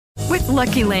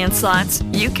Lucky Land Slots,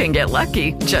 you can get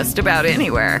lucky just about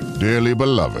anywhere. Dearly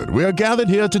beloved, we are gathered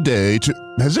here today to...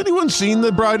 Has anyone seen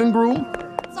the bride and groom?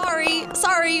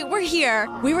 Sorry, we're here.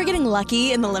 We were getting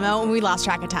lucky in the limo and we lost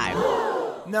track of time.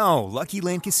 No, Lucky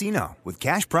Land Casino, with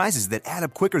cash prizes that add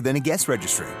up quicker than a guest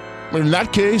registry. In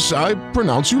that case, I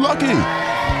pronounce you lucky.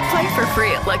 Play for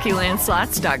free at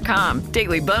LuckyLandSlots.com.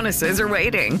 Daily bonuses are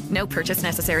waiting. No purchase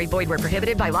necessary. Void where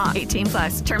prohibited by law.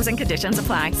 18+. Terms and conditions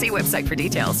apply. See website for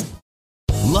details.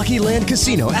 Lucky Land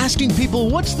Casino, asking people,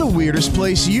 what's the weirdest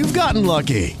place you've gotten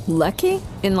lucky? Lucky?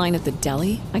 In line at the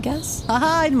deli, I guess?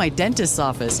 Aha, in my dentist's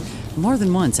office. More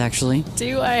than once, actually.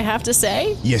 Do I have to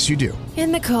say? Yes, you do.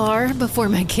 In the car before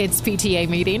my kids' PTA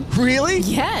meeting. Really?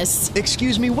 Yes.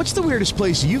 Excuse me, what's the weirdest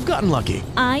place you've gotten lucky?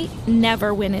 I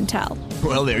never win and tell.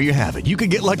 Well, there you have it. You can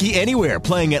get lucky anywhere,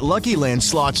 playing at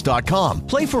LuckyLandSlots.com.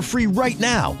 Play for free right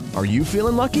now. Are you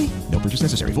feeling lucky? No purchase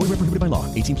necessary. Void where prohibited by law.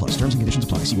 18+. Terms and conditions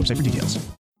apply. See website for details.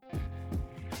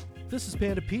 This is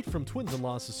Panda Pete from Twins and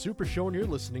Losses Super Show, and you're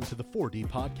listening to the 4D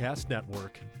Podcast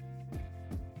Network.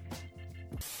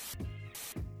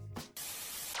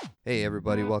 Hey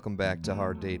everybody, welcome back to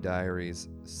Hard Day Diaries,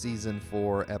 Season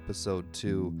 4, Episode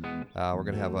 2. We're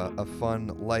going to have a fun,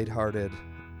 lighthearted,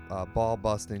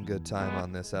 ball-busting good time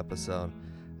on this episode.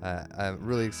 I'm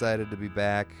really excited to be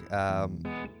back,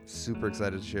 super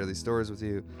excited to share these stories with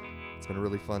you. It's been a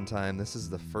really fun time. This is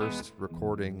the first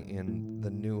recording in the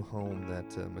new home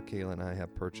that Michaela and I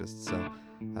have purchased, so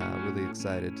really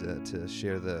excited to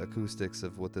share the acoustics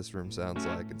of what this room sounds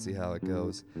like and see how it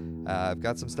goes. I've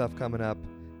got some stuff coming up.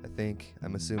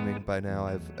 I'm assuming by now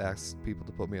I've asked people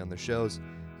to put me on their shows.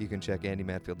 You can check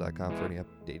andymatfield.com for any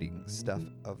updating stuff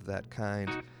of that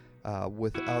kind.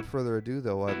 Without further ado,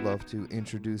 though, I'd love to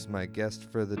introduce my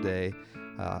guest for the day,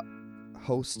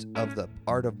 host of the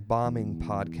Art of Bombing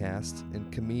podcast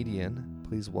and comedian.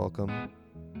 Please welcome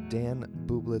Dan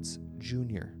Bublitz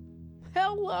Jr.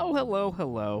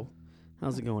 Hello.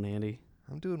 How's it going, Andy?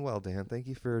 I'm doing well, Dan. Thank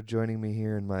you for joining me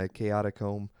here in my chaotic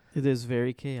home. It is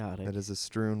very chaotic. That is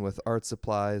strewn with art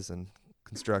supplies and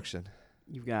construction.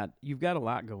 You've got a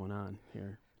lot going on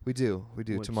here. We do.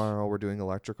 Tomorrow we're doing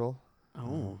electrical.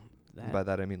 Oh, that. By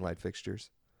that I mean light fixtures.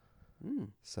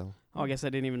 So. Oh, I guess I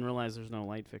didn't even realize there's no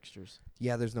light fixtures.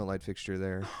 Yeah, there's no light fixture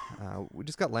there. We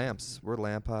just got lamps. We're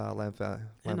lamp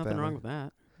nothing wrong with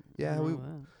that. Yeah,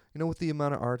 with the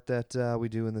amount of art that we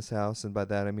do in this house, and by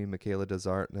that I mean Michaela does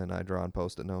art and then I draw on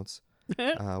Post-it notes.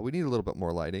 We need a little bit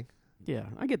more lighting. Yeah,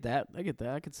 I get that. I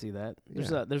could see that.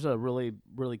 There's a really,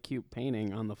 really cute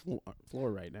painting on the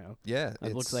floor right now. Yeah.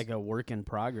 It looks like a work in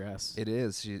progress. It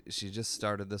is. She just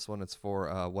started this one. It's for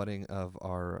a wedding of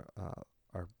our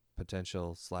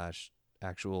potential /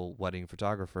 actual wedding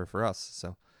photographer for us.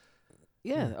 So.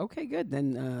 Yeah, okay, good.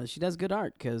 Then she does good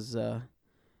art because I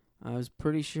was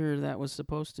pretty sure that was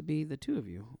supposed to be the two of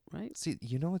you, right? See,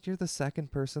 you know what? You're the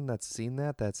second person that's seen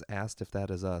that's asked if that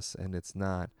is us, and it's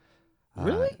not.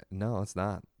 Really? No, it's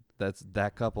not.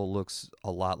 That couple looks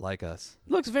a lot like us.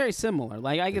 Looks very similar.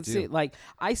 Like I could see,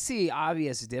 I see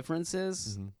obvious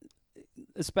differences,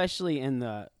 especially in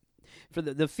for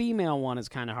the female one is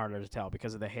kind of harder to tell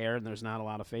because of the hair and there's not a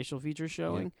lot of facial features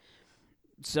showing.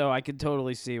 Yeah. So I could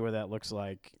totally see where that looks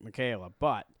like Michaela,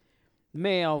 but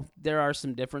male, there are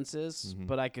some differences,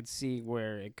 but I could see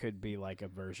where it could be like a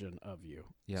version of you.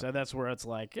 Yep. So that's where it's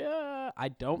like, I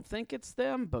don't think it's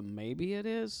them, but maybe it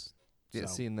is. Yeah,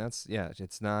 see, and it's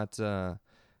not.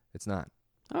 It's not.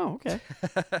 Oh, okay.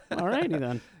 Alrighty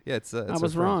then. Yeah, it's I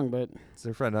was wrong, but it's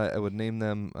their friend. I would name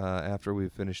them after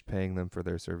we've finished paying them for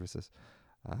their services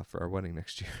for our wedding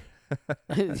next year.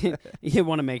 You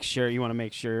want to make sure.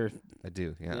 I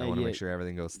do. Yeah, I want to make sure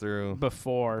everything goes through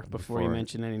before you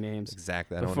mention any names.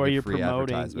 Exactly. Before you're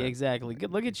promoting. Yeah, exactly.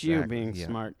 Good. Look at you being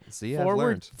smart. See, I've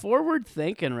learned. Forward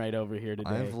thinking right over here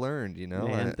today. I've learned.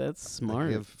 Man, that's smart.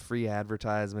 I give free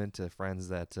advertisement to friends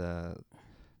that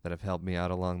have helped me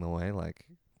out along the way, like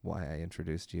why I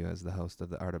introduced you as the host of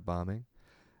the Art of Bombing.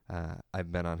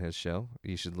 I've been on his show.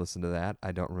 You should listen to that.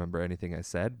 I don't remember anything I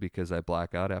said because I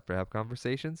black out after I have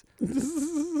conversations.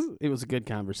 It was a good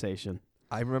conversation.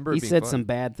 I remember he it being said fun. some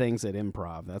bad things at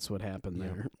improv. That's what happened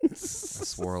there. I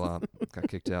swore a lot. Got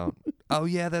kicked out. Oh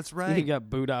yeah, that's right. He got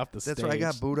booed off the stage. That's right. I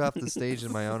got booed off the stage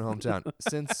in my own hometown.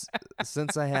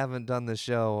 Since I haven't done the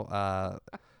show,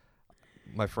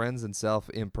 my friends in Self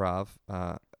Improv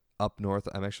up north.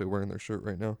 I'm actually wearing their shirt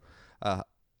right now.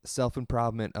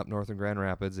 Self-Improvement up north in Grand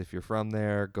Rapids. If you're from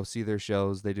there, go see their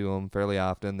shows. They do them fairly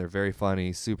often. They're very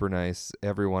funny, super nice.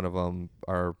 Every one of them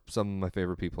are some of my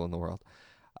favorite people in the world.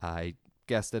 I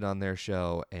guested on their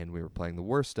show, and we were playing the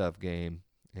Worst Of game,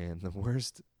 and the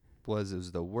worst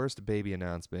was the worst baby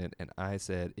announcement, and I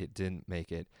said it didn't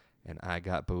make it, and I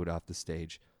got booed off the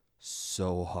stage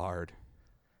so hard.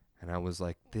 And I was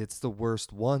like, it's the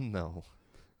worst one, though.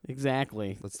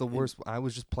 Exactly. That's the worst. I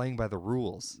was just playing by the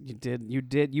rules. You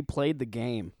played the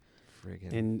game.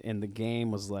 Friggin'. And the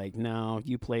game was like, no,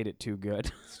 you played it too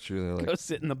good. It's truly like, go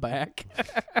sit in the back.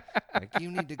 like, you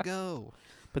need to go.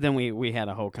 But then we had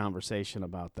a whole conversation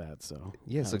about that. So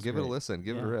yeah, that so give great. it a listen.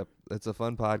 Give it a rip. It's a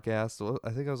fun podcast. Well,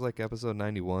 I think it was like episode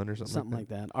 91 or something like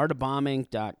that.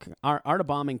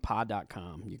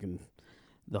 artofbombingpod.com. You can.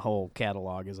 The whole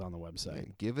catalog is on the website.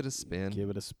 Yeah, give it a spin. You're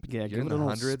in the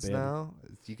hundreds now.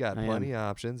 You got plenty of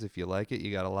options. If you like it,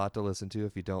 you got a lot to listen to.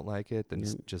 If you don't like it, then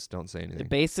just don't say anything.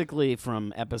 Basically,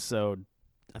 from episode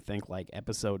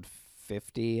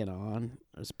 50 and on,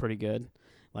 it was pretty good.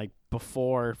 Like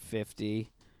before 50,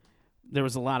 there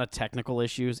was a lot of technical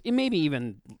issues. It may be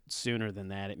even sooner than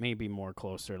that. It may be more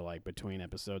closer to like between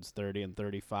episodes 30 and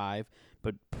 35.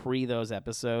 But pre those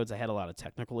episodes, I had a lot of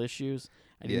technical issues.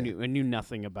 I knew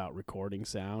nothing about recording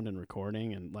sound and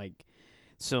recording, and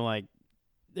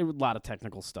there was a lot of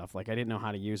technical stuff. Like I didn't know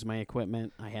how to use my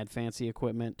equipment. I had fancy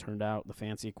equipment. Turned out the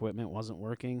fancy equipment wasn't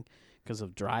working because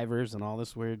of drivers and all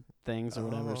this weird things or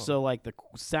whatever. So like the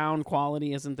sound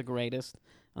quality isn't the greatest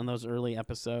on those early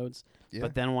episodes. Yeah.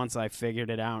 But then once I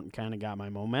figured it out and kind of got my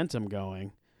momentum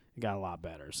going, it got a lot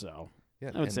better. So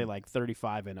I would say like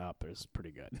 35 and up is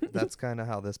pretty good. That's kind of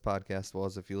how this podcast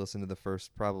was. If you listen to the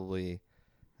first probably,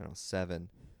 7,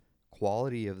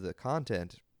 quality of the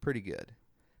content, pretty good.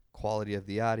 Quality of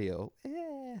the audio,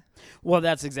 Well,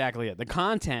 that's exactly it. The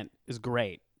content is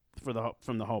great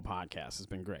from the whole podcast. Has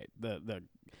been great. The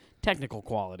technical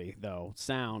quality, though,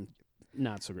 sound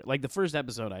not so great. Like the first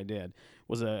episode I did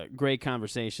was a great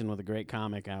conversation with a great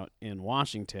comic out in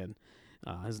Washington.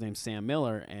 His name's Sam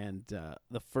Miller, and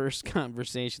the first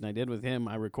conversation I did with him,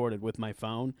 I recorded with my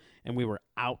phone, and we were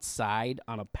outside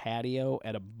on a patio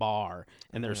at a bar,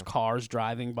 and there's cars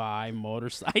driving by,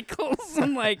 motorcycles,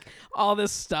 and like all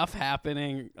this stuff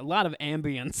happening, a lot of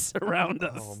ambience around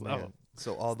us. Oh, man.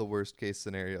 So all the worst case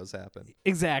scenarios happen.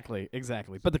 Exactly.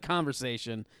 But the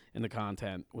conversation and the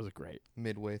content was great.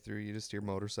 Midway through, you just hear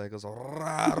motorcycles.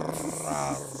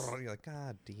 You're like,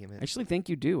 God damn it. I actually think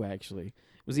you do, actually.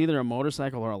 It was either a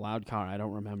motorcycle or a loud car. I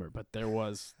don't remember, but there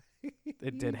was.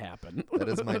 It did happen. That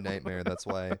is my nightmare. That's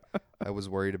why I was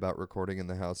worried about recording in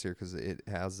the house here, because it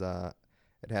has an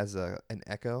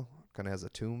echo, kind of has a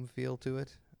tomb feel to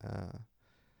it.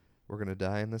 We're going to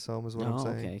die in this home is what I'm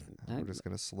saying. Okay. I'm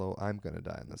going to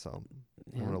die in this home.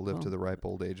 I'm going to live to the ripe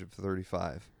old age of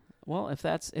 35. Well,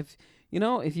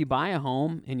 if you buy a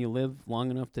home and you live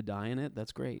long enough to die in it,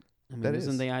 that's great. I mean,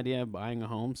 isn't the idea of buying a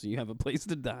home so you have a place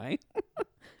to die?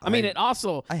 I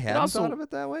hadn't thought of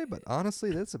it that way, but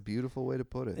honestly, that's a beautiful way to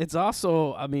put it. It's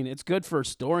also, it's good for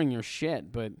storing your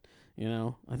shit, but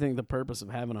I think the purpose of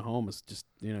having a home is just,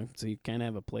 so you kind of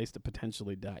have a place to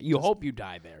potentially die. You hope you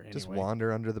die there anyway. Just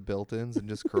wander under the built-ins and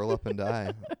just curl up and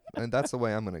die. And that's the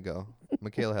way I'm going to go.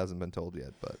 Michaela hasn't been told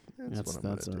yet, but that's what I'm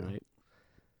going to do. All right.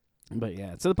 But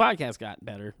yeah, so the podcast got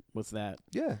better with that.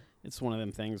 Yeah. It's one of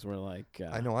them things where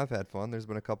I know I've had fun. There's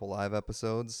been a couple live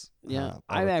episodes. Yeah.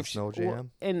 I've actually, Snow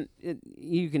Jam. And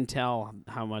you can tell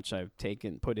how much I've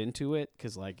put into it,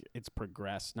 because it's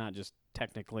progressed, not just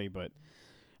technically, but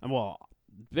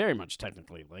very much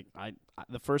technically. Like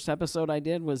the first episode I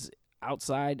did was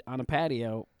outside on a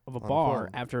patio of a bar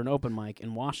after an open mic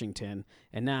in Washington,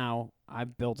 and now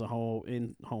I've built a whole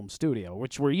in-home studio,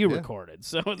 which where you recorded.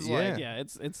 So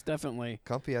it's it's definitely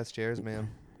comfy ass chairs, man.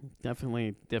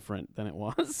 Definitely different than it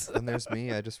was. And there's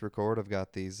me. I just record. I've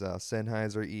got these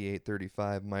Sennheiser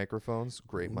E835 microphones,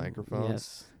 great microphones.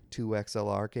 Yes. 2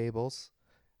 XLR cables,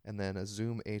 and then a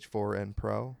Zoom H4n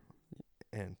Pro,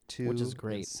 and 2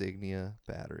 Insignia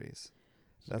batteries.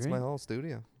 That's my whole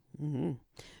studio. Mm-hmm.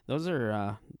 Those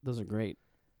are great.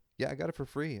 Yeah, I got it for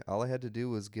free. All I had to do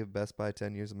was give Best Buy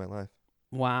 10 years of my life.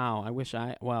 Wow.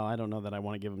 I don't know that I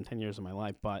want to give them 10 years of my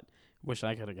life, but wish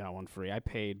I could have got one free. I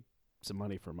paid some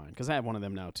money for mine because I have one of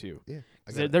them now too. Yeah.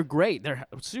 They're great. They're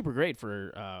super great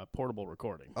for portable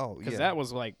recording. Oh, yeah. Because that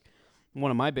was like one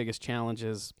of my biggest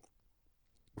challenges.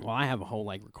 Well, I have a whole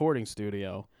recording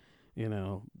studio.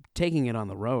 Taking it on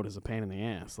the road is a pain in the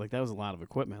ass. Like, that was a lot of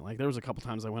equipment. Like, there was a couple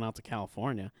times I went out to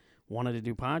California, wanted to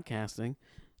do podcasting,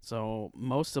 so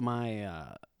most of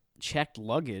my checked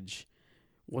luggage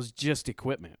was just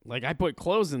equipment. Like, I put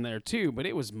clothes in there too, but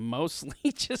it was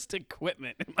mostly just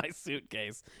equipment in my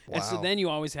suitcase. Wow. And so then you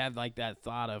always have that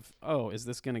thought of, is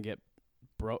this going to get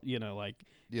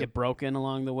get broken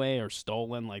along the way or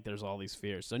stolen. Like there's all these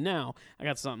fears. So now I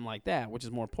got something like that, which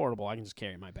is more portable. I can just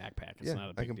carry it in my backpack. It's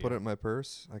not a big I can deal. put it in my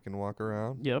purse. I can walk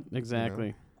around. Yep,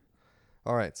 exactly.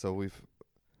 All right, so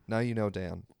now you know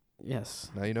Dan.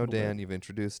 Yes. Now you know Dan. You've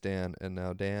introduced Dan, and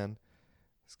now Dan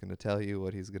is going to tell you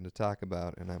what he's going to talk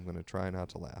about, and I'm going to try not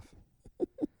to laugh.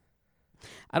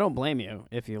 I don't blame you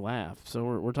if you laugh. So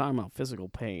we're talking about physical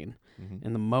pain,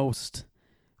 and the most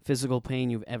physical pain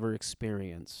you've ever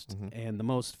experienced, and the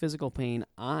most physical pain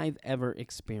I've ever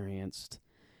experienced,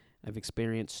 I've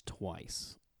experienced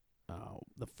twice.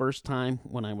 The first time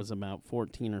when I was about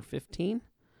 14 or 15,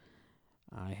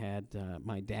 I had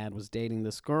my dad was dating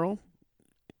this girl,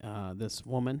 this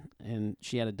woman, and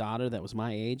she had a daughter that was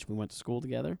my age. We went to school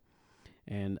together,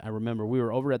 and I remember we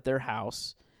were over at their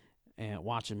house and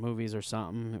watching movies or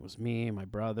something. It was me and my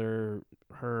brother,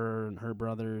 her and her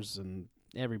brothers, and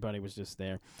everybody was just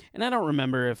there. And I don't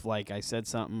remember if I said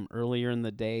something earlier in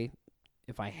the day,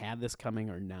 if I had this coming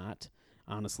or not.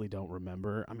 Honestly, don't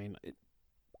remember. I mean,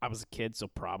 I was a kid, so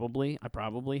I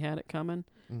probably had it coming.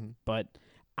 But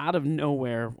out of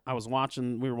nowhere, we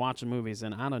were watching movies,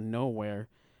 and out of nowhere,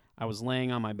 I was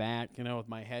laying on my back, with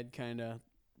my head kind of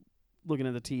looking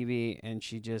at the TV, and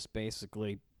she just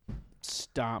basically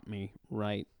stomped me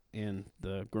right in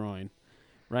the groin,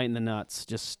 right in the nuts.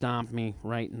 Just stomped me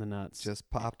right in the nuts. Just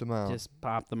popped them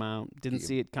out. Didn't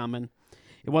see it coming.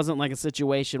 It wasn't like a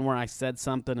situation where I said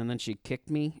something and then she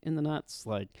kicked me in the nuts.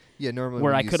 Normally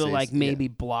where I could have maybe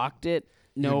blocked it.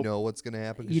 No, you know what's going to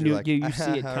happen. You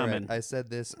see it coming. Right, I said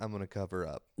this. I'm going to cover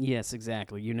up. Yes,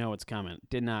 exactly. You know it's coming.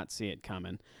 Did not see it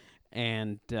coming.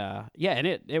 And and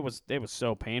it was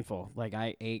so painful.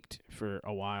 I ached for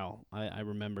a while. I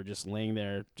remember just laying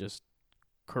there, just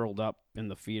curled up in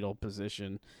the fetal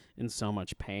position in so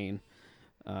much pain.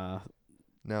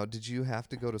 Now, did you have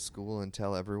to go to school and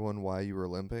tell everyone why you were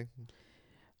limping?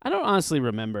 I don't honestly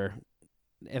remember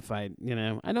if I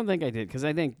don't think I did, because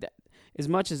I think that as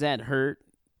much as that hurt,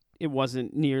 it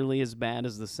wasn't nearly as bad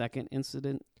as the second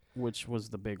incident, which was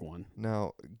the big one.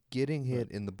 Now, getting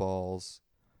hit in the balls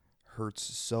hurts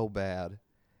so bad,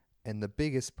 and the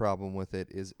biggest problem with it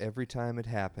is every time it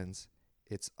happens,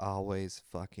 it's always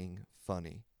fucking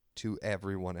funny to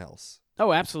everyone else.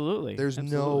 Oh, absolutely. There's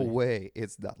no way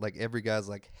it's not every guy's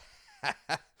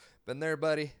been there,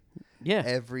 buddy. Yeah.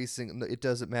 It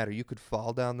doesn't matter. You could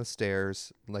fall down the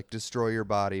stairs, destroy your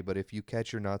body, but if you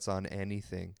catch your nuts on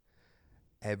anything,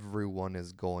 everyone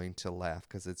is going to laugh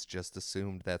because it's just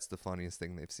assumed that's the funniest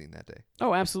thing they've seen that day.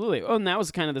 Oh, absolutely. Oh, and that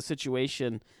was kind of the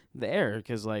situation there,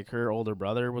 because her older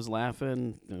brother was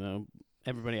laughing.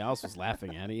 Everybody else was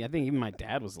laughing at it. I think even my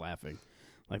dad was laughing.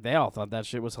 They all thought that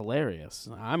shit was hilarious.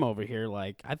 I'm over here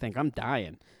I think I'm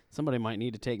dying. Somebody might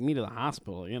need to take me to the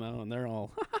hospital, and they're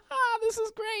all, this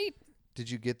is great. Did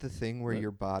you get the thing where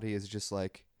your body is just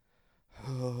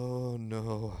oh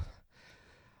no,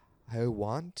 I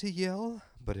want to yell,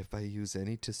 but if I use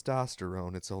any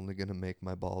testosterone, it's only going to make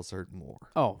my balls hurt more.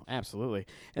 Oh, absolutely.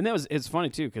 And it's funny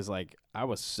too, because I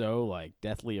was so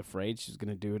deathly afraid she was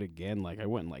going to do it again. I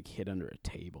went and hid under a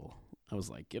table. I was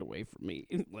get away from me.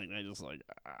 I just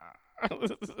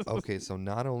Okay, so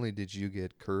not only did you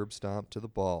get curb stomped to the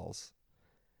balls,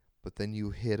 but then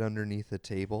you hid underneath a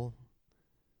table.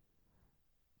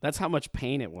 That's how much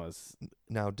pain it was.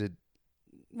 Now,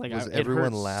 was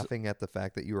everyone laughing at the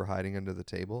fact that you were hiding under the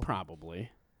table?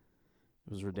 Probably.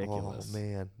 It was ridiculous. Oh,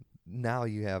 man. Now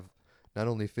you have not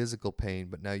only physical pain,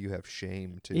 but now you have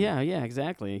shame, too. Yeah,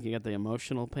 exactly. You got the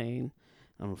emotional pain.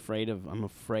 I'm afraid.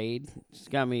 It's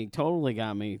totally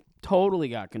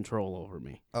got control over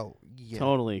me. Oh, yeah.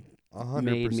 Totally 100%.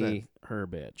 Made me her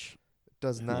bitch. It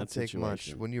does not take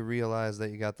much. When you realize that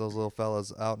you got those little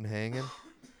fellas out and hanging,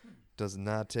 does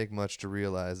not take much to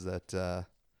realize that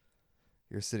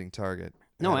you're a sitting target.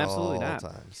 No, at absolutely all not.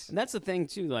 Times. And that's the thing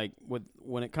too.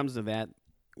 When it comes to that,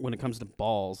 when it comes to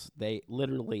balls, they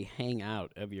literally hang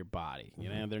out of your body.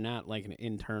 They're not an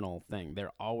internal thing.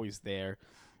 They're always there.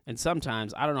 And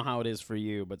sometimes, I don't know how it is for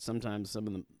you, but sometimes some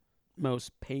of the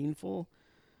most painful,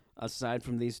 aside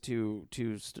from these two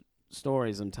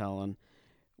stories I'm telling,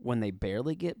 when they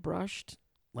barely get brushed,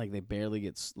 they barely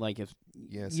get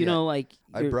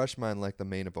I brush mine like the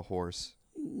mane of a horse.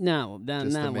 No,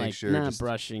 not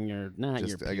brushing your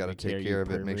I got to take care of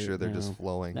it, make sure they're just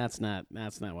flowing. That's not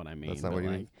what I mean. That's not what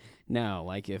you mean?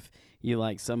 No, if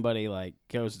you somebody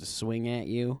goes to swing at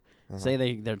you, say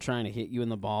they're trying to hit you in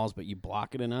the balls, but you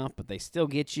block it enough, but they still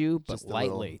get you, but just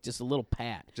lightly, just a little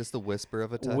pat. Just the whisper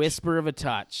of a touch. Whisper of a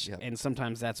touch. Yep. And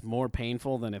sometimes that's more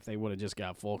painful than if they would have just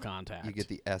got full contact. You get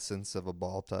the essence of a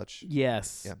ball touch.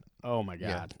 Yes. Yep. Oh my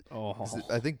God. Yeah. Oh.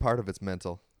 I think part of it's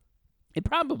mental. It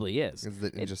probably is.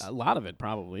 A lot of it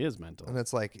probably is mental. And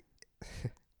it's like,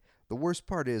 the worst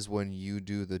part is when you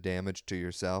do the damage to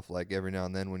yourself, like every now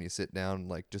and then when you sit down,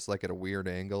 like just like at a weird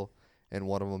angle, and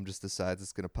one of them just decides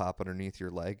it's going to pop underneath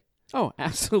your leg. Oh,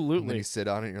 absolutely. And then you sit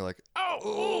on it and you're like,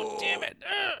 oh damn it.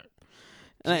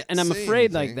 And I'm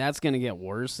afraid like that's going to get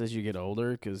worse as you get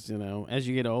older because, you know, as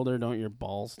you get older, don't your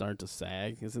balls start to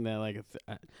sag? Isn't that like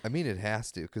I mean, it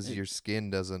has to because your skin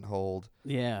doesn't hold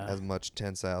as much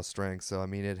tensile strength. So, I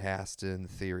mean, it has to, in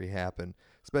theory, happen,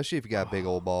 especially if you got big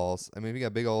old balls. I mean, if you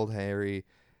got big old, hairy,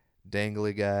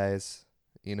 dangly guys,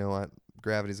 you know what?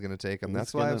 Gravity's going to take them.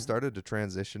 That's why I've started to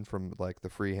transition from like the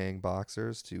free hang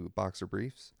boxers to boxer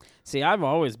briefs. See, I've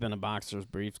always been a boxer's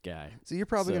briefs guy. So you're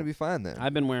probably going to be fine then.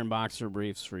 I've been wearing boxer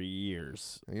briefs for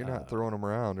years. You're not throwing them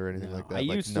around or anything like that. I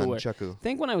like used to wear. nunchaku. I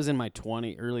think when I was in my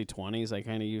early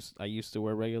 20s, I used to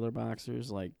wear regular boxers,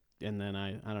 like, and then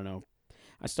I don't know,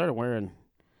 I started wearing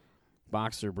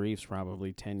boxer briefs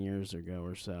probably 10 years ago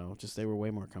or so. Just they were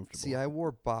way more comfortable. See, I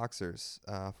wore boxers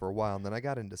for a while, and then I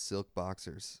got into silk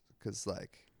boxers. Because,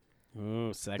 like,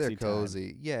 ooh, sexy they're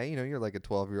cozy. Yeah, you know, you're like a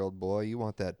 12-year-old boy. You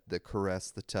want the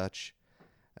caress, the touch.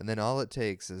 And then all it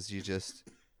takes is you just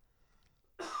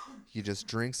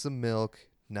drink some milk,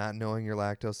 not knowing you're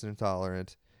lactose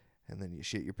intolerant, and then you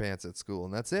shit your pants at school.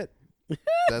 And that's it.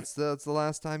 that's the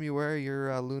last time you wear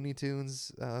your Looney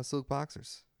Tunes silk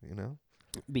boxers, you know?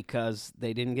 Because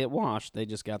they didn't get washed. They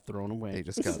just got thrown away. They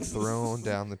just got thrown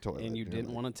down the toilet. And you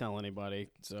didn't want to tell anybody,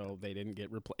 so they didn't get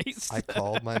replaced. I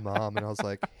called my mom, and I was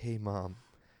like, hey, Mom,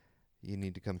 you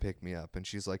need to come pick me up. And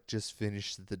she's like, just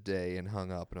finished the day, and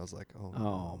hung up. And I was like, oh,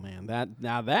 no. Man,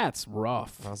 that's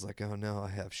rough. I was like, oh, no, I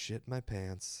have shit in my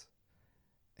pants,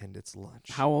 and it's lunch.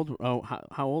 How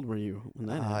old were you when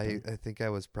that happened? I think I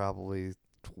was probably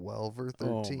 12 or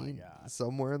 13,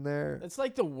 somewhere in there. It's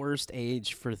like the worst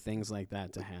age for things like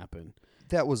that to happen.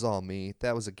 That was all me.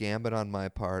 That was a gambit on my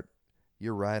part.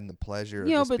 You're riding the pleasure of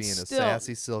just being a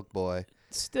sassy silk boy.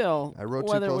 Still, I wrote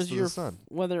too close to the sun.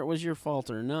 Whether it was your fault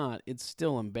or not, it's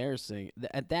still embarrassing.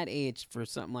 At that age, for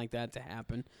something like that to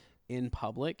happen in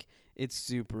public, it's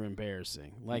super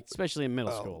embarrassing. Like, especially in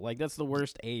middle school. Like, that's the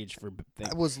worst age for things.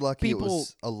 I was lucky it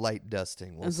was a light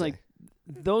dusting, we'll say. Like,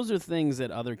 those are things that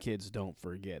other kids don't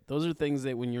forget. Those are things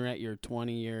that when you're at your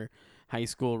 20-year high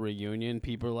school reunion,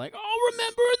 people are like, oh,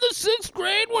 remember in the 6th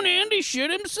grade when Andy shit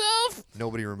himself?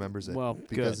 Nobody remembers it. Well,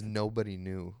 because nobody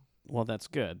knew. Well, that's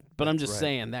good. But I'm just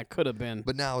saying that could have been.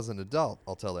 But now as an adult,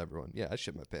 I'll tell everyone, yeah, I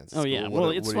shit my pants. Oh, yeah. Well,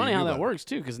 it's funny how that works,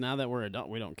 too, because now that we're adult,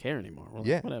 we don't care anymore. Well,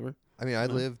 yeah. Whatever. I mean, I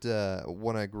lived,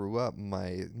 when I grew up,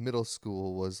 my middle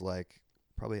school was like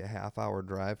probably a half-hour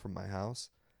drive from my house.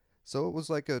 So it was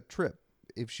like a trip.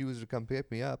 If she was to come pick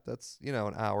me up, that's, you know,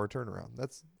 an hour turnaround.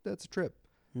 That's a trip.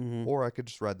 Mm-hmm. Or I could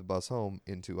just ride the bus home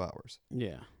in 2 hours.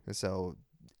 Yeah. And so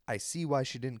I see why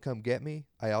she didn't come get me.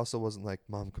 I also wasn't like,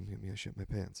 Mom, come get me. I shit my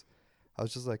pants. I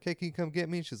was just like, hey, can you come get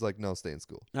me? She's like, no, stay in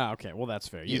school. Oh, okay. Well, that's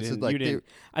fair. You Yeah, didn't. so, like, you didn't.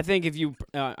 I think if you,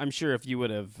 I'm sure if you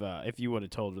would have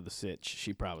told her the sitch,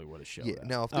 she probably would have showed up.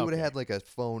 Now, if they would have had like a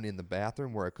phone in the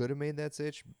bathroom where I could have made that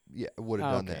sitch, yeah, I would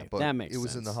have done that. But that makes it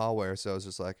was sense. in the hallway, so I was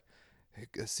just like, hey,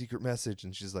 a secret message,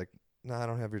 and she's like, no, I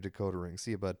don't have your decoder ring.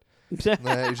 See you, bud.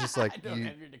 It's just like,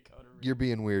 you're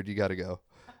being weird. You got to go.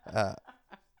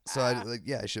 So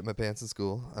I shit my pants in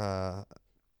school.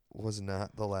 Was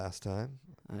not the last time.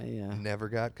 I never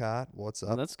got caught. What's up?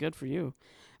 Well, that's good for you.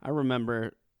 I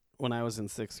remember when I was in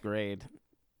 6th grade,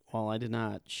 while I did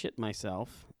not shit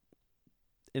myself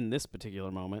in this particular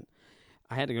moment,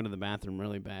 I had to go to the bathroom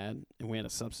really bad, and we had a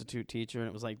substitute teacher, and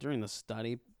it was like during the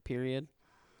study period,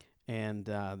 and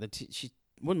she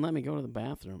wouldn't let me go to the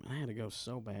bathroom. I had to go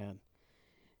so bad.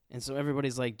 And so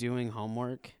everybody's like doing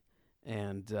homework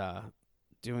and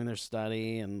doing their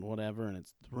study and whatever, and the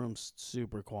room's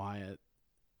super quiet.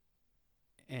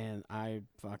 And I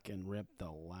fucking ripped the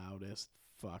loudest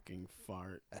fucking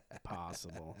fart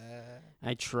possible.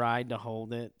 I tried to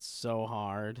hold it so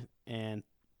hard, and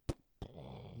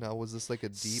now was this like a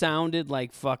deep sounded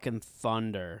like fucking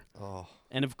thunder. Oh.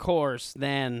 And of course,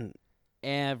 then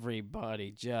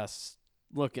everybody just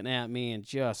looking at me and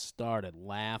just started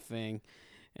laughing,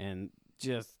 and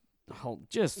just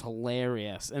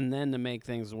hilarious. And then to make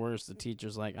things worse, the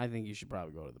teacher's like, I think you should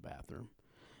probably go to the bathroom.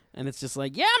 And it's just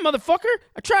like, yeah, motherfucker,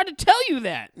 I tried to tell you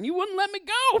that, and you wouldn't let me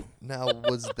go. Now,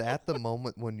 was that the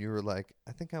moment when you were like,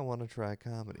 I think I want to try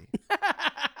comedy?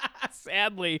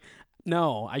 Sadly,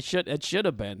 no. It should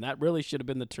have been. That really should have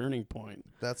been the turning point.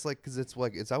 That's like, because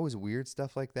it's always weird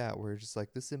stuff like that, where it's just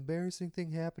like, this embarrassing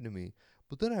thing happened to me,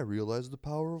 but then I realized the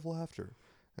power of laughter.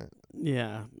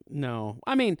 Yeah, no.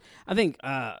 I mean, I think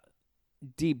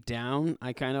deep down,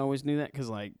 I kind of always knew that, because,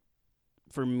 like,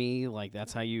 for me, like,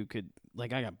 that's how you could,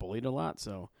 like, I got bullied a lot,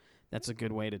 so that's a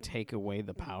good way to take away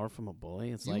the power from a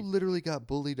bully. It's you like, literally got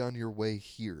bullied on your way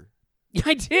here.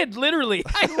 I did, literally.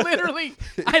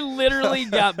 I literally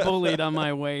got bullied on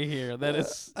my way here. That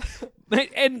is,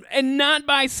 and not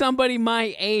by somebody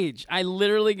my age. I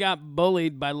literally got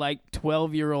bullied by like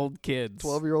 12-year-old kids.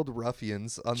 12-year-old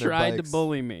ruffians on their tried bikes. to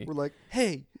bully me. We're like,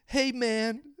 hey,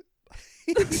 man.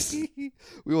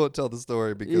 We won't tell the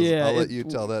story because I'll let you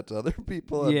tell that to other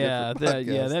people.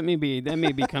 That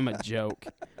may become a joke.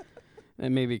 That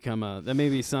may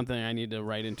be something I need to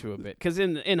write into a bit, because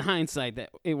in hindsight, that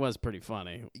it was pretty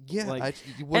funny. Yeah, like,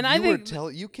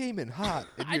 you came in hot,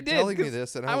 and I you're did, telling me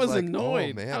this, and I was like,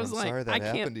 annoyed. Oh man, I was I'm sorry that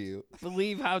happened to you.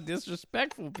 Believe how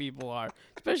disrespectful people are,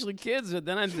 especially kids. But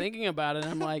then I'm thinking about it,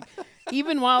 and I'm like,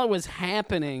 even while it was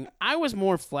happening, I was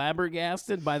more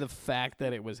flabbergasted by the fact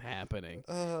that it was happening.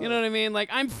 You know what I mean? Like,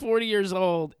 I'm 40 years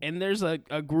old, and there's a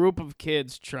group of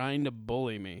kids trying to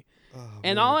bully me.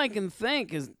 And all I can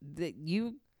think is that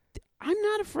I'm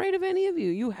not afraid of any of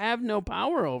you. You have no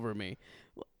power over me.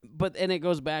 And it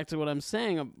goes back to what I'm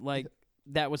saying. Like,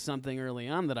 that was something early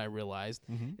on that I realized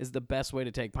is the best way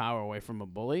to take power away from a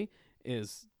bully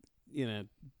is,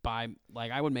 I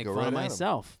would make fun of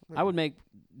myself.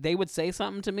 They would say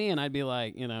something to me, and I'd be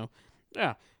like,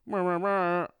 yeah,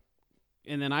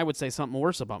 and then I would say something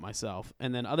worse about myself,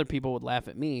 and then other people would laugh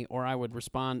at me, or I would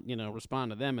respond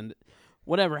to them, and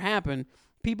whatever happened,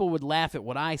 people would laugh at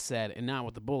what I said and not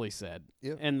what the bully said.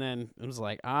 Yep. And then it was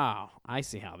like, I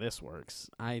see how this works.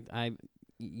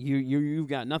 You've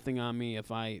got nothing on me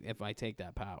if I take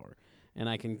that power, and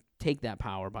I can take that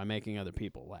power by making other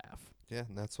people laugh. Yeah,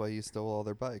 and that's why you stole all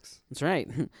their bikes. That's right.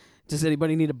 Does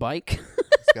anybody need a bike?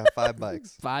 It's got 5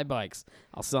 bikes. 5 bikes.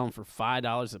 I'll sell them for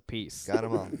 $5 a piece. Got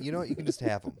them all. You know what? You can just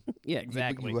have them. Yeah,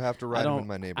 exactly. You have to ride them in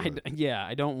my neighborhood.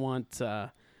 I don't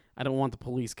want the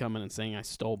police coming and saying I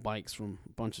stole bikes from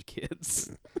a bunch of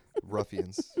kids.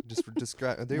 Ruffians. Just for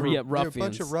describe. They were a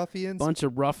bunch of ruffians.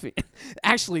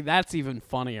 Actually, that's even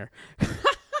funnier.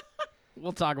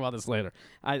 We'll talk about this later.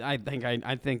 I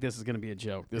think this is going to be a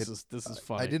joke. This is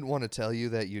funny. I didn't want to tell you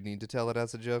that you need to tell it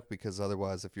as a joke, because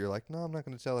otherwise, if you're like, no, I'm not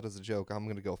going to tell it as a joke, I'm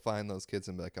going to go find those kids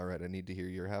and be like, all right, I need to hear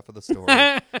your half of the story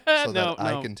so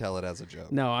I can tell it as a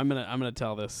joke. No, I'm gonna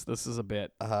tell this. This is a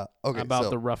bit about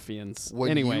the ruffians.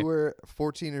 When you were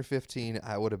 14 or 15,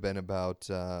 I would have been about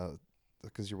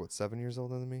because you're 7 years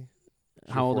older than me.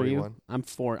 How old 41? Are you? I'm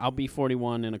 4. I'll be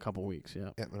 41 in a couple weeks. Yeah.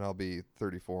 And I'll be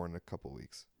 34 in a couple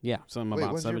weeks. Yeah, so I'm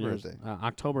about 7 years. Birthday?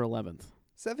 October 11th.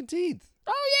 17th.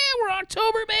 Oh yeah, we're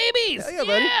October babies. Yeah,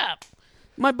 buddy.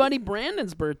 My buddy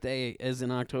Brandon's birthday is in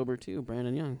October too.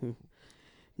 Brandon Young,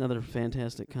 another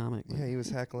fantastic comic. Yeah, he was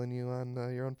heckling you on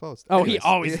your own post. Oh, anyways, he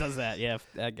always does that. Yeah,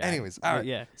 that guy. Anyways, all right.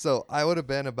 Yeah. So I would have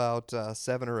been about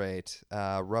 7 or 8,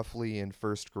 roughly in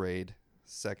first grade.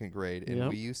 2nd grade, and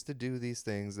we used to do these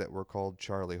things that were called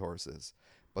Charlie horses,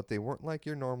 but they weren't like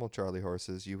your normal Charlie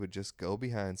horses. You would just go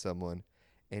behind someone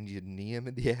and you'd knee him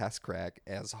in the ass crack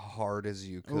as hard as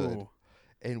you could. Ooh.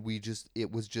 And it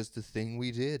was just a thing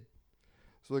we did.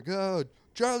 It's like, oh,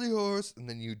 Charlie horse, and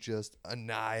then you just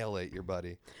annihilate your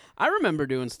buddy. I remember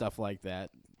doing stuff like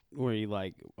that where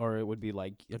it would be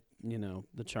like,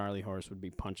 the Charlie horse would be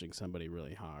punching somebody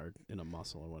really hard in a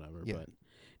muscle or whatever, but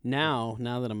Now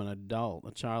that I'm an adult,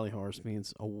 a Charlie horse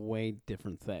means a way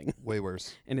different thing. Way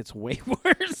worse. And it's way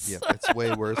worse. Yeah, it's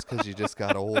way worse because you just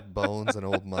got old bones and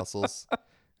old muscles.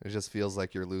 It just feels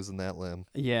like you're losing that limb.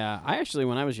 Yeah, I actually,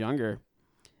 when I was younger,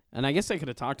 and I guess I could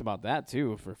have talked about that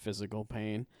too for physical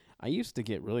pain, I used to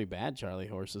get really bad Charlie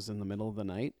horses in the middle of the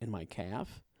night in my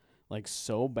calf. Like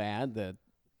so bad that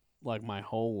like my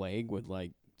whole leg would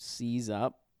like seize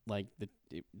up. Like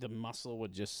the muscle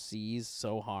would just seize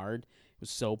so hard. Was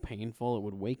so painful. It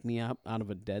would wake me up out of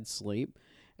a dead sleep,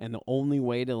 and the only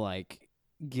way to like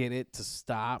get it to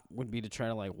stop would be to try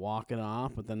to like walk it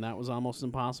off, but then that was almost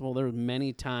impossible. There were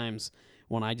many times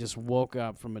when I just woke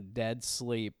up from a dead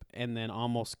sleep and then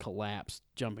almost collapsed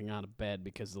jumping out of bed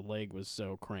because the leg was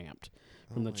so cramped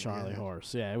from the Charlie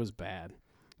horse. Yeah, it was bad.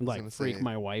 I'd like freak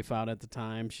my wife out at the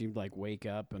time. She'd like wake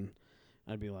up and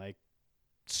I'd be like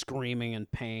screaming in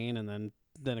pain, and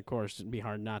then of course it'd be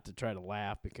hard not to try to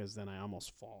laugh because then I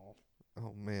almost fall.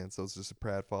 Oh man, so it's just a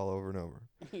pratfall over and over.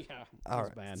 Yeah, all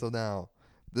right. Bad. So now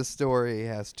this story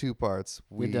has 2 parts.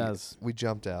 It does. We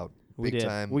jumped out big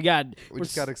time. We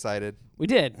just got excited. We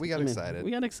did. We got excited.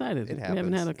 We got excited. It happens. We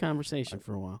haven't had a conversation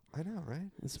for a while. I know,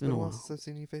 right? It's been a while since I've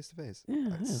seen you face to face.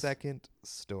 Yeah. Second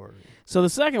story. So the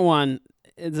second one,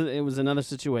 it was another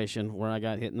situation where I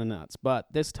got hit in the nuts, but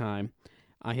this time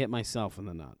I hit myself in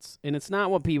the nuts. And it's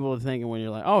not what people are thinking when you're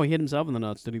like, oh, he hit himself in the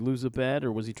nuts. Did he lose a bet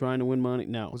or was he trying to win money?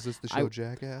 No. Was this the show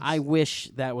Jackass? I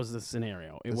wish that was the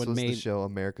scenario. This was the show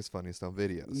America's Funniest Home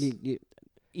Videos.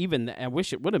 I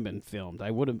wish it would have been filmed.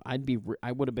 I would have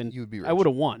been. You would be rich. I would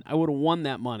have won. I would have won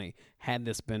that money had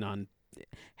this been on.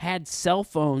 Had cell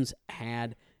phones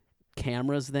had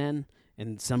cameras then,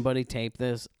 and somebody taped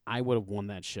this, I would have won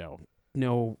that show.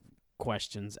 No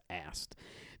questions asked.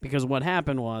 Because what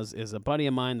happened is a buddy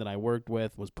of mine that I worked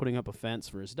with was putting up a fence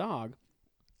for his dog,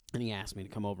 and he asked me to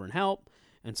come over and help.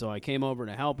 And so I came over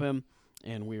to help him,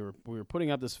 and we were putting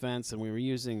up this fence, and we were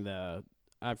using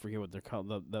I forget what they're called,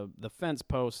 the fence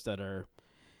posts that are,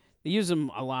 they use them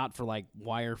a lot for like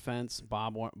wire fence,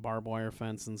 barbed wire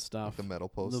fence and stuff. Like the metal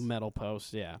post? The metal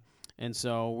post, yeah. And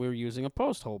so we were using a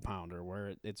post hole pounder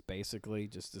where it's basically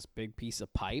just this big piece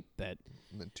of pipe that...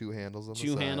 And then two handles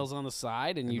on the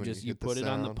side. And you put it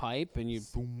on the pipe and you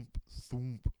thump,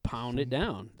 thump, pound it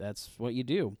down. That's what you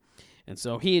do. And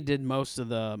so he did most of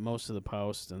the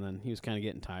post, and then he was kind of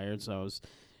getting tired, so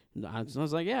I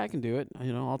was like, yeah, I can do it.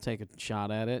 I'll take a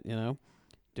shot at it,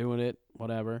 doing it,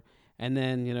 whatever. And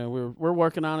then, we're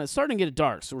working on it. It's starting to get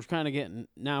dark, so we're kind of getting,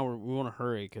 now we want to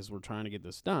hurry because we're trying to get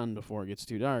this done before it gets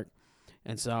too dark.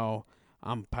 And so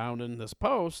I'm pounding this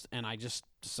post, and I just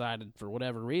decided for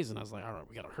whatever reason, I was like, all right,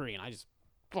 we got to hurry. And I just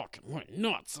fucking went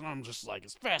nuts, and I'm just like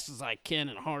as fast as I can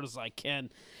and hard as I can.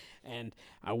 And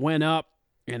I went up,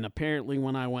 and apparently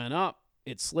when I went up,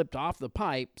 it slipped off the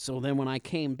pipe. So then when I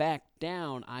came back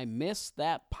down, I missed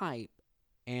that pipe,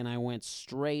 and I went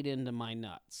straight into my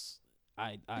nuts.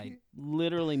 I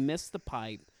literally missed the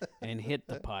pipe and hit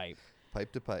the pipe.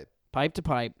 Pipe to pipe. Pipe to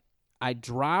pipe. I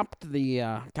dropped the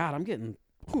God, I'm getting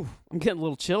a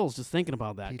little chills just thinking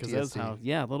about that because that's how,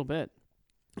 a little bit.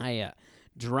 I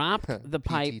dropped the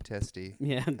pipe. PT testy.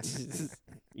 Yeah,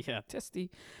 yeah,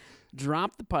 testy.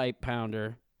 Dropped the pipe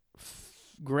pounder,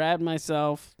 grabbed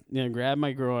myself, grabbed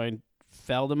my groin,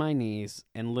 fell to my knees,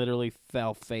 and literally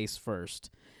fell face first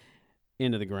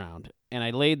into the ground. And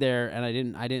I laid there, and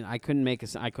I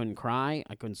couldn't cry,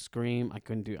 I couldn't scream,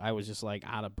 I was just like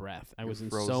out of breath. I was in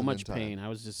so much pain. I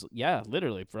was just,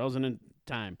 literally frozen in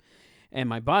time. And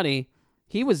my buddy,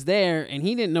 he was there, and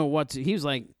he didn't know what to, he was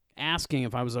like asking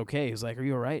if I was okay. He was like, are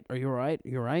you all right? Are you all right? Are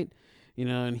you all right?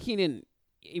 And he didn't,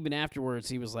 even afterwards,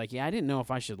 he was like, yeah, I didn't know if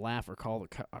I should laugh or call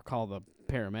the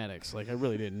paramedics. Like, I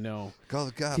really didn't know. Call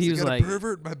the cops. He was like, a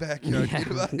pervert in my backyard. Get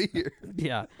him out of here.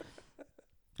 Yeah.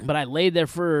 But I laid there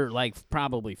for like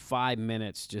probably 5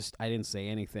 minutes. Just I didn't say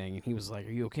anything, and he was like,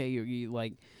 "Are you okay? You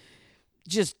like,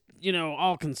 just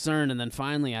all concerned." And then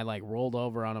finally, I like rolled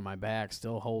over onto my back,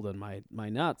 still holding my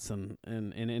nuts and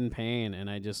in pain, and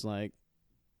I just like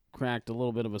cracked a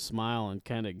little bit of a smile and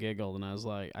kind of giggled, and I was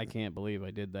like, "I can't believe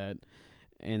I did that,"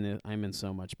 and I'm in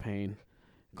so much pain.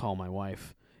 Call my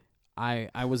wife.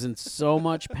 I was in so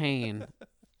much pain,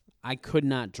 I could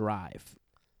not drive.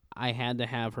 I had to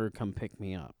have her come pick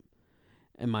me up.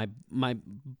 And my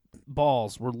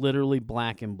balls were literally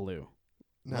black and blue.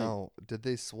 Now, did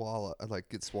they get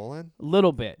swollen? A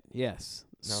little bit, yes.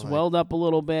 No, swelled up a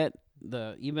little bit.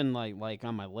 Even like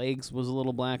on my legs was a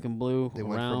little black and blue. They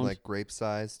went from like grape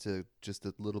size to just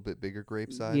a little bit bigger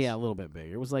grape size? Yeah, a little bit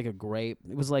bigger. It was like a grape.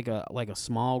 It was like a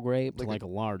small grape to like a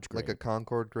large grape. Like a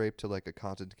Concord grape to like a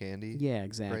cotton candy? Yeah,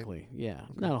 exactly. Grape? Yeah.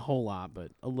 Okay. Not a whole lot,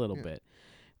 but a little bit.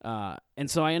 And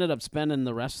so I ended up spending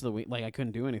the rest of the week, like I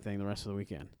couldn't do anything the rest of the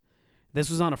weekend. This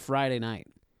was on a Friday night,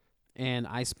 and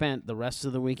I spent the rest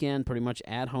of the weekend pretty much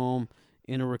at home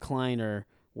in a recliner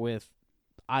with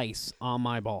ice on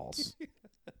my balls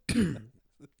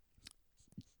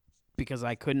because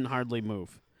I couldn't hardly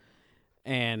move.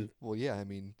 And well, yeah, I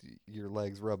mean, your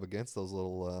legs rub against those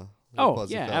little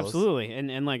fuzzy fellas. Absolutely.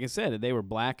 And like I said, they were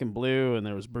black and blue, and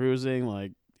there was bruising,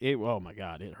 like. Oh my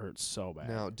God, it hurts so bad.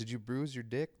 Now, did you bruise your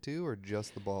dick too, or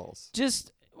just the balls?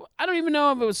 I don't even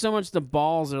know if it was so much the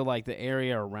balls or like the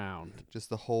area around.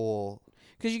 Just the whole.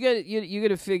 Because you got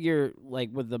to figure like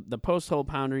with the post hole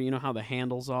pounder, you know how the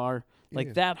handles are,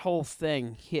 like that whole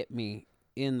thing hit me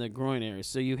in the groin area.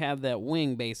 So you have that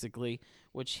wing basically,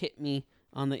 which hit me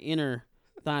on the inner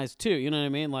thighs too. You know what I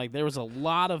mean? Like there was a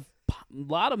lot of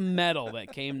metal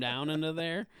that came down into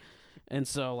there, and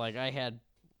so like I had.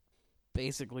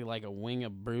 Basically like a wing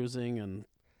of bruising, and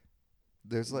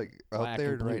there's like out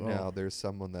there right now there's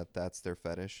someone that's their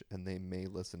fetish, and they may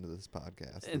listen to this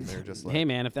podcast, and they're just like, hey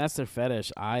man, if that's their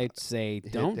fetish, I'd say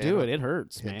don't do it. It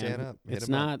hurts, man. Dan up. It's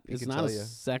not as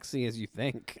sexy as you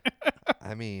think.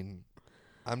 I mean,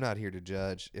 I'm not here to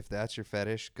judge. If that's your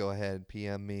fetish, go ahead,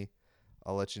 PM me.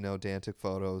 I'll let you know. Dan took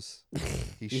photos.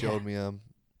 He showed me them.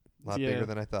 A lot bigger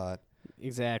than I thought.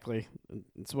 exactly.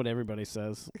 That's what everybody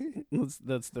says.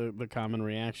 That's the common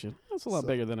reaction. That's a lot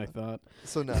bigger than I thought.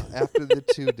 So now, after the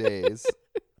 2 days,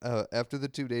 after the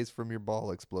 2 days from your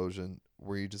ball explosion,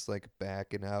 were you just like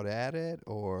backing out at it,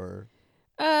 or?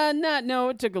 No,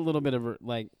 it took a little bit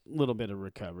of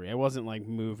recovery. I wasn't like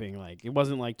moving, like it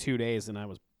wasn't like 2 days and I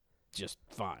was just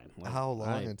fine. Like, how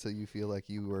long until you feel like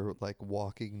you were like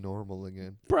walking normal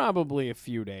again? Probably a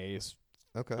few days.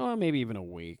 Okay. Well, maybe even a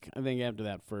week. I think after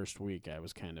that first week, I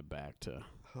was kind of back to.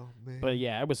 Oh man. But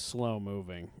yeah, I was slow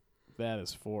moving. That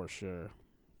is for sure.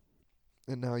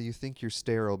 And now you think you're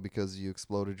sterile because you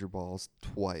exploded your balls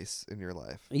twice in your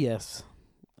life. Yes.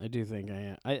 I do think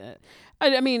I am.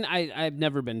 I mean, I've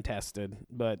never been tested,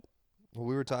 but well,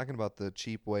 we were talking about the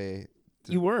cheap way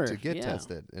to get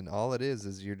tested, and all it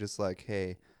is you're just like,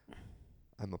 hey,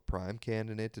 I'm a prime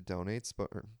candidate to donate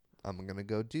sperm. I'm gonna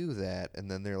go do that,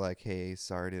 and then they're like, hey,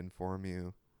 sorry to inform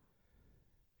you,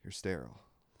 you're sterile.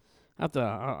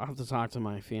 I'll have to talk to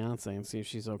my fiance and see if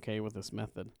she's okay with this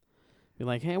method. Be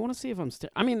like, hey, I want to see if I'm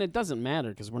I mean, it doesn't matter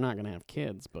because we're not gonna have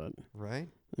kids, but right.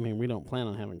 I mean, we don't plan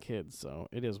on having kids, so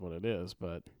it is what it is.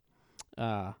 But,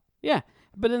 yeah.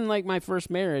 But in, like, my first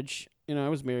marriage, I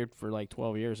was married for, like,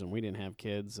 12 years, and we didn't have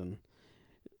kids. And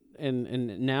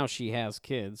now she has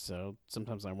kids, so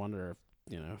sometimes I wonder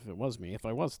if it was me, if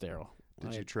I was sterile.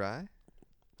 Did you try?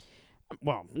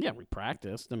 Well, yeah, we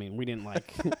practiced. I mean, we didn't,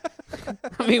 like...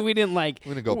 We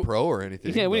didn't go pro or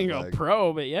anything. Yeah, we didn't go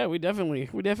pro, but, yeah, we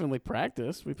definitely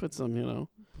practiced. We put some,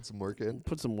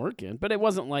 Put some work in. But it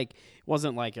wasn't like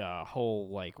a whole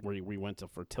like where we went to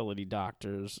fertility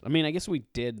doctors. I mean, I guess we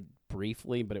did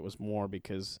briefly, but it was more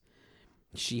because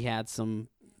she had some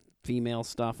female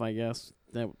stuff, I guess,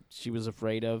 that she was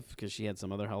afraid of because she had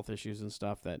some other health issues and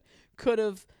stuff that could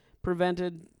have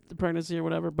prevented the pregnancy or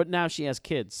whatever. But now she has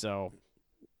kids, so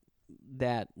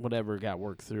that whatever got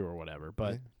worked through or whatever.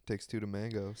 But takes two to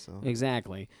mango, so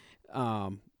exactly.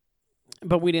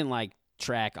 But we didn't like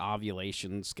track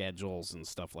ovulation schedules and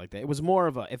stuff like that. It was more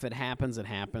of a if it happens, it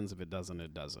happens. If it doesn't,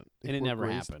 it doesn't. And it never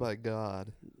happened. By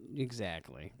God.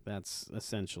 Exactly. That's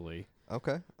essentially.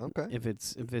 Okay. If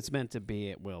it's meant to be,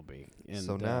 it will be. And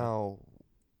so now,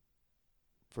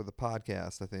 for the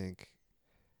podcast, I think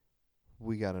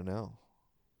we got to know.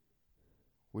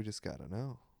 We just got to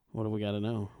know. What do we got to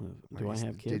know? Do I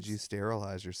have kids? Did you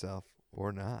sterilize yourself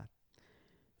or not?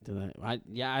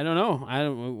 I don't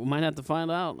know. We might have to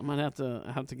find out. I might have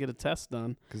to get a test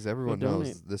done. Because everyone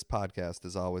knows this podcast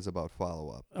is always about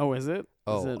follow-up. Oh, is it?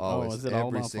 Always. Is it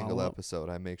every single episode,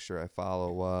 I make sure I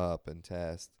follow up and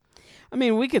test. I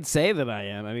mean, we could say that I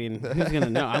am. I mean, who's gonna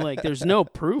know? There's no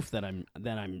proof that I'm.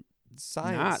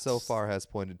 Science not. So far has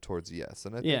pointed towards yes,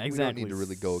 and I think exactly. we don't need to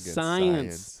really go against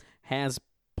science. Has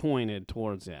pointed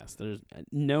towards yes. There's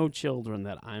no children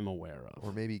that I'm aware of.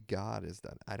 Or maybe God is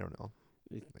that. I don't know.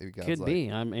 Maybe God's could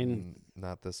be. I mean,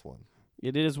 not this one.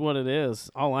 It is what it is.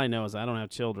 All I know is I don't have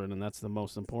children, and that's the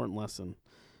most important lesson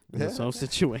in this whole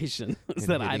situation is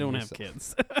that I don't have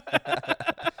kids.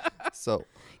 So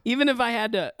even if I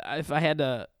had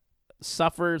to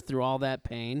suffer through all that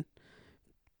pain,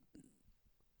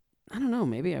 I don't know.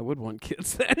 Maybe I would want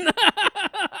kids then.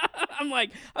 I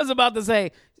was about to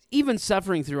say, even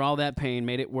suffering through all that pain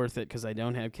made it worth it because I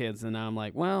don't have kids. And now I'm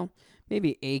like, well,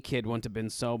 maybe a kid wouldn't have been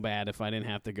so bad if I didn't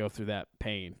have to go through that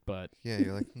pain. But yeah,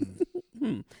 you're like,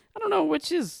 I don't know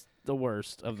which is the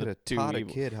worst of the two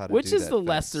evils. Which is the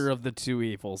lesser of the two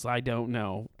evils? I don't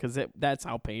know because that's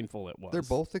how painful it was. They're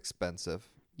both expensive.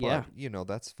 Yeah, but,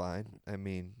 that's fine. I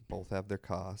mean, both have their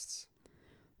costs.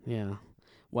 Yeah.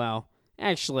 Well,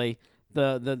 actually,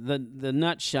 the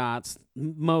nut shots,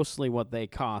 mostly what they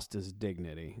cost is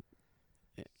dignity.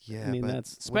 Yeah, I mean but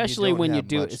that's especially when you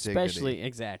do it. Especially dignity.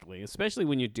 Exactly, especially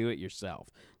when you do it yourself.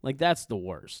 That's the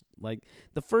worst.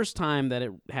 The first time that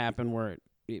it happened, where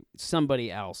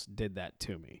somebody else did that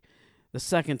to me. The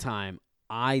second time,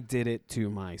 I did it to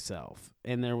myself,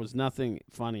 and there was nothing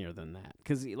funnier than that.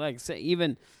 Because, like I say,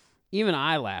 even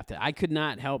I laughed at it. I could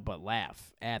not help but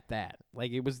laugh at that.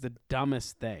 It was the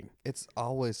dumbest thing. It's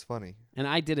always funny. And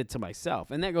I did it to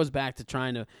myself. And that goes back to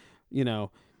trying to,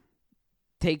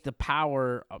 take the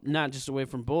power, not just away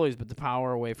from bullies, but the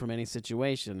power away from any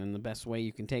situation. And the best way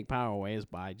you can take power away is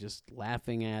by just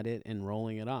laughing at it and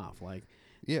rolling it off.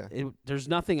 There's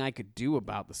nothing I could do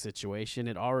about the situation.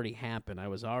 It already happened. I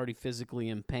was already physically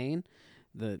in pain.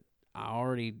 I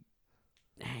already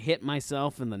hit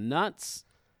myself in the nuts.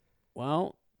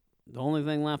 Well, the only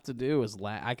thing left to do is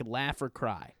I could laugh or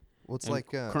cry. Well, it's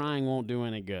crying won't do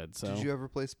any good. So, did you ever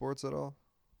play sports at all?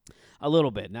 A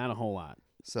little bit, not a whole lot.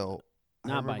 So,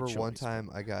 not I remember by choice, one time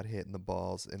I got hit in the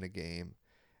balls in a game,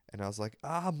 and I was like,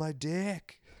 my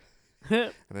dick.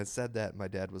 And I said that, and my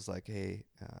dad was like, hey,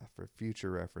 for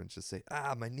future reference, just say,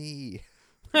 my knee.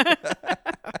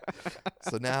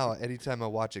 So now anytime I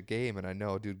watch a game and I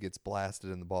know a dude gets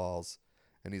blasted in the balls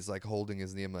and he's like holding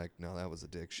his knee, I'm like, no, that was a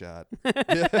dick shot.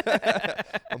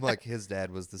 I'm like, his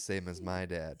dad was the same as my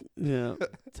dad. Yeah.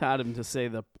 Taught him to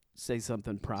say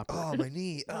something proper. Oh, my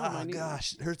knee. Oh,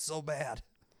 gosh, it hurts so bad.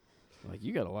 Like,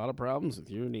 you got a lot of problems with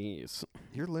your knees.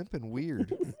 You're limping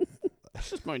weird.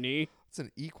 It's just my knee. It's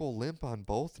an equal limp on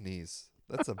both knees.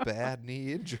 That's a bad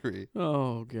knee injury.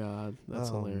 Oh, God. That's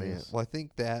hilarious. Man. Well, I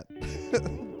think that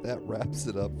that wraps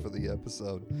it up for the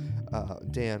episode.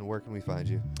 Dan, where can we find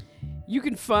you? You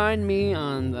can find me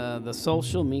on the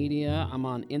social media. I'm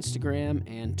on Instagram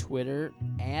and Twitter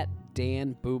at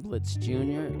Dan Bublitz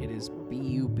Jr. It is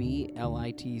Bublitz.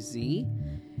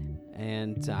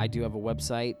 And I do have a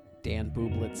website,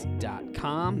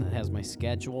 danbublitz.com, that has my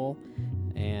schedule.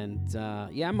 And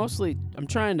I'm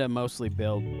trying to mostly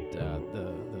build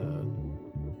the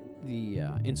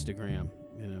Instagram.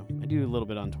 You know, I do a little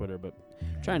bit on Twitter, but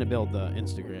I'm trying to build the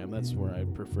Instagram. That's where I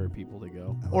prefer people to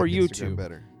go. Or YouTube.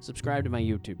 Better. Subscribe to my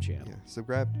YouTube channel. Yeah,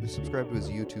 subscribe to his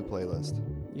YouTube playlist.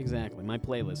 Exactly, my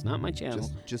playlist, not my channel.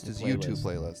 Just his YouTube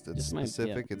playlist. It's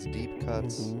specific. It's deep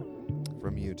cuts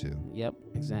from YouTube. Yep,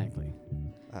 exactly.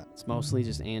 It's mostly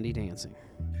just Andy dancing.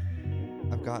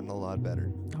 I've gotten a lot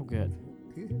better. Oh, good.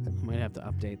 I might have to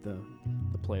update the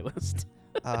playlist.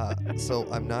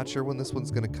 So I'm not sure when this one's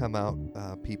going to come out,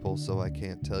 people, so I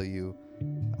can't tell you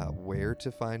where to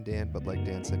find Dan, but like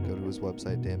Dan said, go to his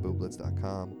website,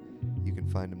 danbublitz.com. You can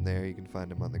find him there. You can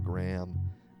find him on the gram.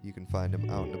 You can find him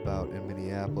out and about in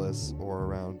Minneapolis or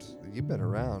around. You've been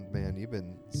around, man. You've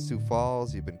been Sioux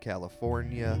Falls. You've been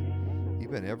California.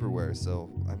 You've been everywhere. So,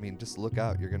 I mean, just look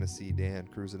out. You're going to see Dan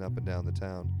cruising up and down the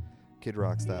town. Kid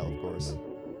Rock style, of course.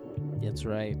 That's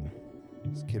right.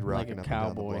 It's Kid Rocking up and down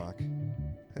the block.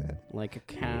 Like a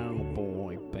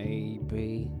cowboy,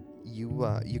 baby.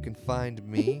 You can find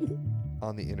me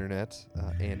on the internet,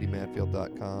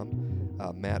 andymatfield.com.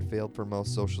 Matfield for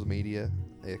most social media,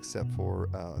 except for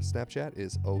Snapchat,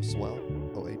 is Ohswell,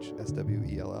 Ohswell.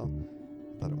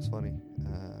 I thought it was funny,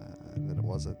 and then it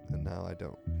wasn't, and now I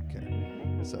don't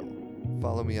care. So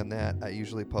follow me on that. I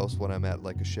usually post when I'm at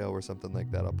like a show or something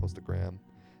like that. I'll post a gram,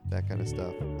 that kind of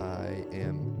stuff. I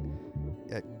am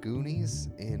at Goonies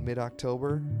in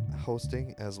mid-October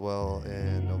hosting, as well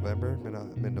in November,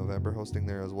 mid-November hosting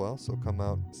there as well. So come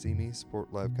out, see me,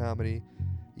 support live comedy.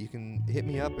 You can hit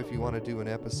me up if you want to do an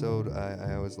episode.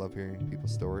 I always love hearing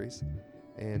people's stories.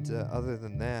 And other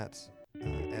than that,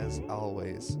 as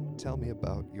always, tell me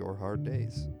about your hard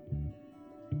days.